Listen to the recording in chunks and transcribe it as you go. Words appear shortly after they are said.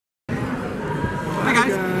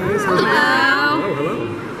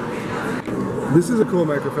This is a cool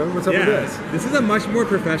microphone. What's up with this? This is a much more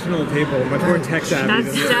professional table, much more tech savvy.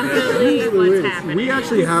 That's definitely what's happening. We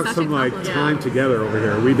actually have some time together over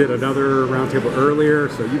here. We did another roundtable earlier,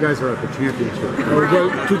 so you guys are at the championship.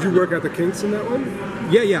 Well, did you work out the kinks in that one?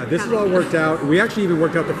 Yeah. This is all worked out. We actually even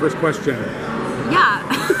worked out the first question. Yeah.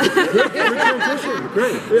 Good transition.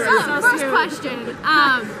 Great. So, first question.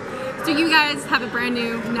 So you guys have a brand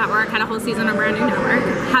new network, had a whole season on a brand new network.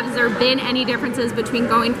 Has there been any differences between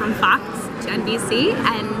going from Fox to NBC?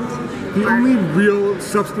 And The only real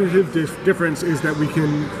substantive difference is that we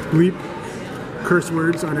can bleep curse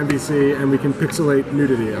words on NBC and we can pixelate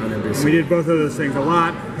nudity on NBC. We did both of those things a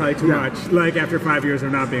lot, probably too much. Like after 5 years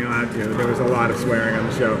of not being allowed to, there was a lot of swearing on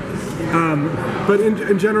the show. But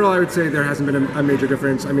in general, I would say there hasn't been a major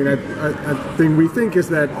difference. I mean, a thing we think is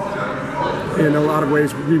that in a lot of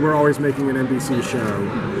ways, we were always making an NBC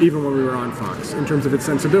show, even when we were on Fox, in terms of its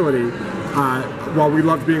sensibility. While we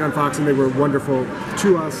loved being on Fox and they were wonderful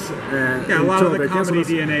to us. A lot of the comedy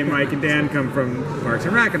DNA, Mike and Dan come from Parks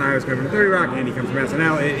and Rec, and I was coming from 30 Rock, Andy comes from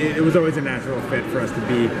SNL. It was always a natural fit for us to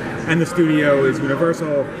be. And the studio is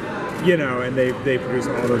Universal, you know, and they produce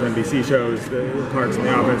all those NBC shows, the Parks and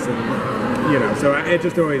The Office, and, so it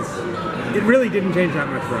just always, it really didn't change that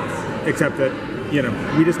much for us, except that,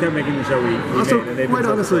 we just kept making the show we also, made. And quite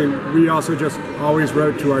honestly, we also just always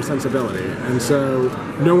wrote to our sensibility. And so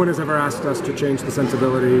no one has ever asked us to change the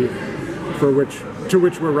sensibility to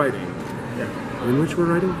which we're writing. Yeah. In which we're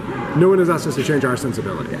writing? No one has asked us to change our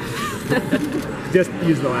sensibility. Just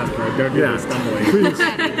use the last part. Don't do the stumbling.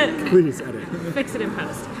 Please edit. Fix it in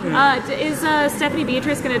post. Is Stephanie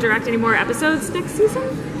Beatrice going to direct any more episodes next season?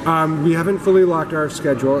 We haven't fully locked our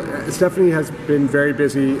schedule. Stephanie has been very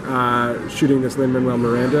busy shooting this Lin-Manuel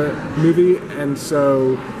Miranda movie, and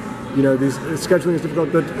so, scheduling is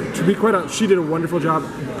difficult. But to be quite honest, she did a wonderful job,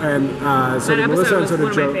 and so did Melissa, and so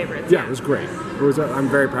did Joe. Yeah, it was great. I'm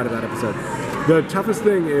very proud of that episode. The toughest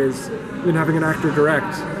thing is in having an actor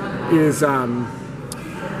direct is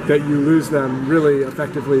that you lose them really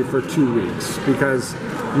effectively for 2 weeks, because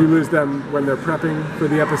you lose them when they're prepping for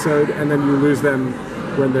the episode, and then you lose them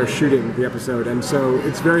when they're shooting the episode. And so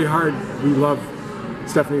it's very hard. We love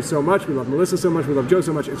Stephanie so much, we love Melissa so much, we love Joe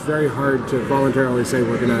so much, it's very hard to voluntarily say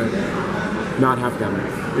we're going to not have them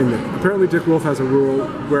in it. Apparently Dick Wolf has a rule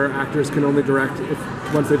where actors can only direct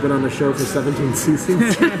once they've been on the show for 17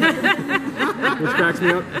 seasons, which cracks me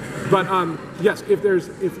up. But yes,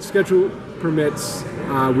 if schedule permits,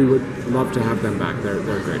 we would love to have them back. They're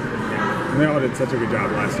great. And they all did such a good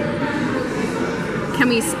job last year. Can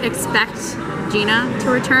we expect Gina to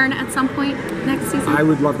return at some point next season? I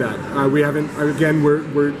would love that. We haven't. Again,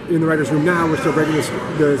 we're in the writers' room now. We're still writing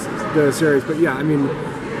the series, but yeah, I mean,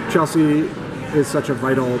 Chelsea is such a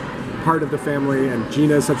vital part of the family, and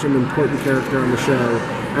Gina is such an important character on the show.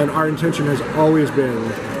 And our intention has always been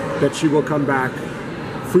that she will come back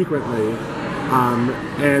frequently.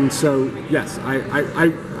 And so, yes,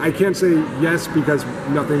 I can't say yes because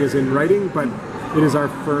nothing is in writing, but it is our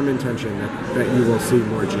firm intention that you will see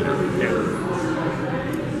more Gina.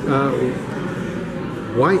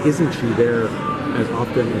 Why isn't she there as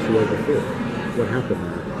often as she was before? What happened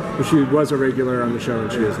there? Well, she was a regular on the show,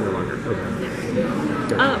 and she is no longer.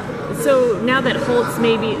 So now that Holtz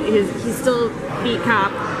he's still beat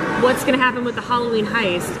cop, what's going to happen with the Halloween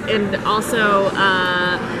heist? And also,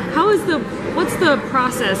 what's the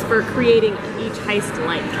process for creating each heist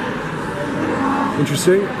like?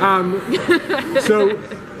 Interesting. So,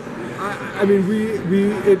 I mean,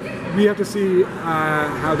 we have to see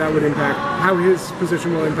how that would impact, how his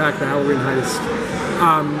position will impact the Halloween heist.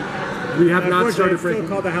 We have not started it's still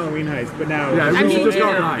called the Halloween heist, but now we should just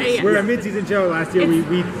call it the heist. We're a mid-season show. Last year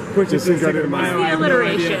we pushed it to Cinco de Mayo. It's the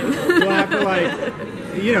alliteration. We'll have to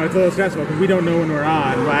it's a little stressful because we don't know when we're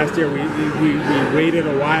on. Last year we waited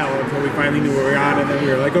a while until we finally knew we were on, and then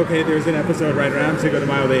we were like, okay, there's an episode right around Cinco de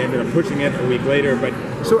Mayo. They ended up pushing it a week later, but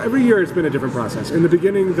so every year it's been a different process. In the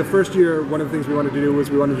beginning, the first year, one of the things we wanted to do was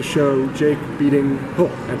we wanted to show Jake beating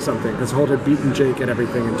Holt at something, because Holt had beaten Jake at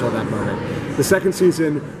everything until that moment. The second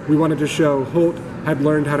season, we wanted to show Holt had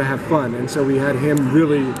learned how to have fun, and so we had him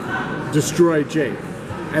really destroy Jake.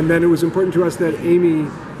 And then it was important to us that Amy,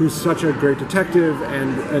 who's such a great detective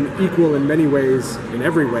and an equal in many ways, in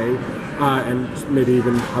every way, and maybe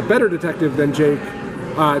even a better detective than Jake,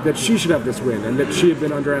 that she should have this win, and that she had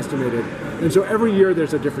been underestimated. And so every year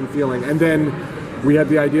there's a different feeling. And then we had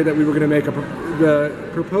the idea that we were going to make the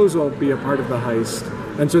proposal be a part of the heist.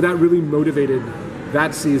 And so that really motivated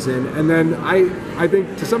that season. And then I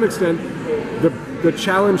think to some extent the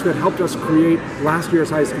challenge that helped us create last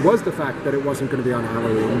year's heist was the fact that it wasn't going to be on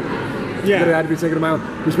Halloween. Yeah. That it had to be Cinco de Mayo.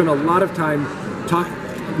 We spent a lot of time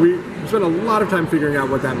we spent a lot of time figuring out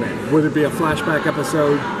what that meant. Would it be a flashback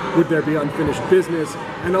episode? Would there be unfinished business?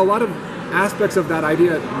 And a lot of aspects of that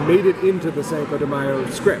idea made it into the Cinco de Mayo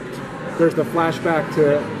script. There's the flashback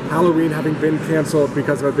to Halloween having been canceled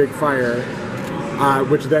because of a big fire,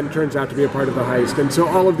 which then turns out to be a part of the heist. And so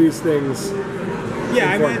all of these things...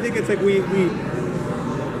 Yeah, I mean, I think it's like we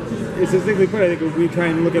it's distinctly put, I think we try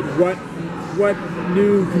and look at what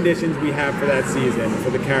new conditions we have for that season, for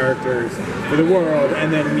the characters, for the world,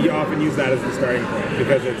 and then we often use that as the starting point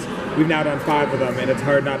because we've now done 5 of them, and it's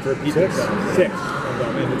hard not to repeat themselves. 6 of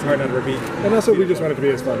them, and it's hard not to repeat. And also, we just want it to be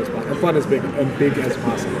as fun as possible, as big as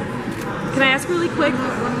possible. Can I ask really quick?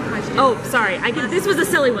 Oh, sorry. This was a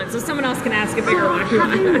silly one, so someone else can ask a bigger one.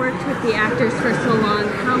 Having worked with the actors for so long,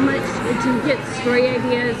 how much do you get story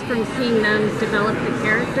ideas from seeing them develop the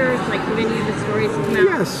characters? Like, do any of the stories come out?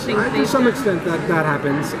 Yes, to some extent that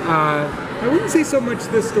happens. I wouldn't say so much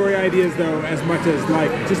the story ideas, though, as much as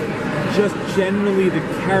like just generally the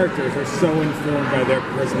characters are so informed by their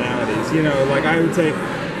personalities. You know, like I would say.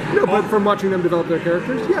 No, but from watching them develop their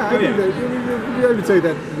characters, I would say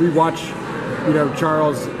that we watch,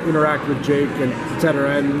 Charles interact with Jake and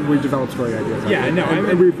etc., and we develop story ideas.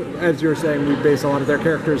 And we've, as you're saying, we base a lot of their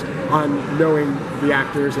characters on knowing the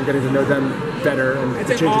actors and getting to know them better and I'd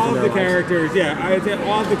the say changes all in their of the lives. characters, I'd say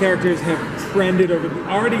all of the characters have trended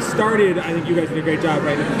already started. I think you guys did a great job,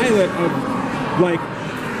 right? The pilot of like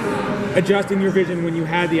adjusting your vision when you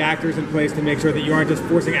had the actors in place to make sure that you aren't just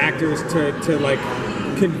forcing actors to like.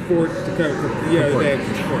 Conform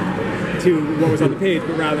to what was on the page,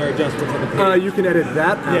 but rather adjust what's on the page. You can edit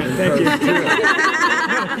that out. Yeah, thank you.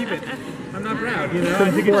 No, keep it. I'm not proud,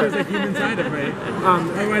 I think it shows the human side of me.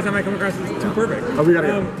 Otherwise, I might come across as too perfect. Oh, we gotta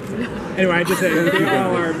go. Anyway, I just say they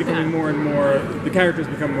all are becoming more and more. The characters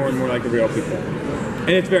become more and more like the real people,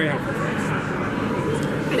 and it's very helpful.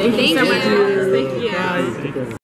 Thank you so much. Thank you.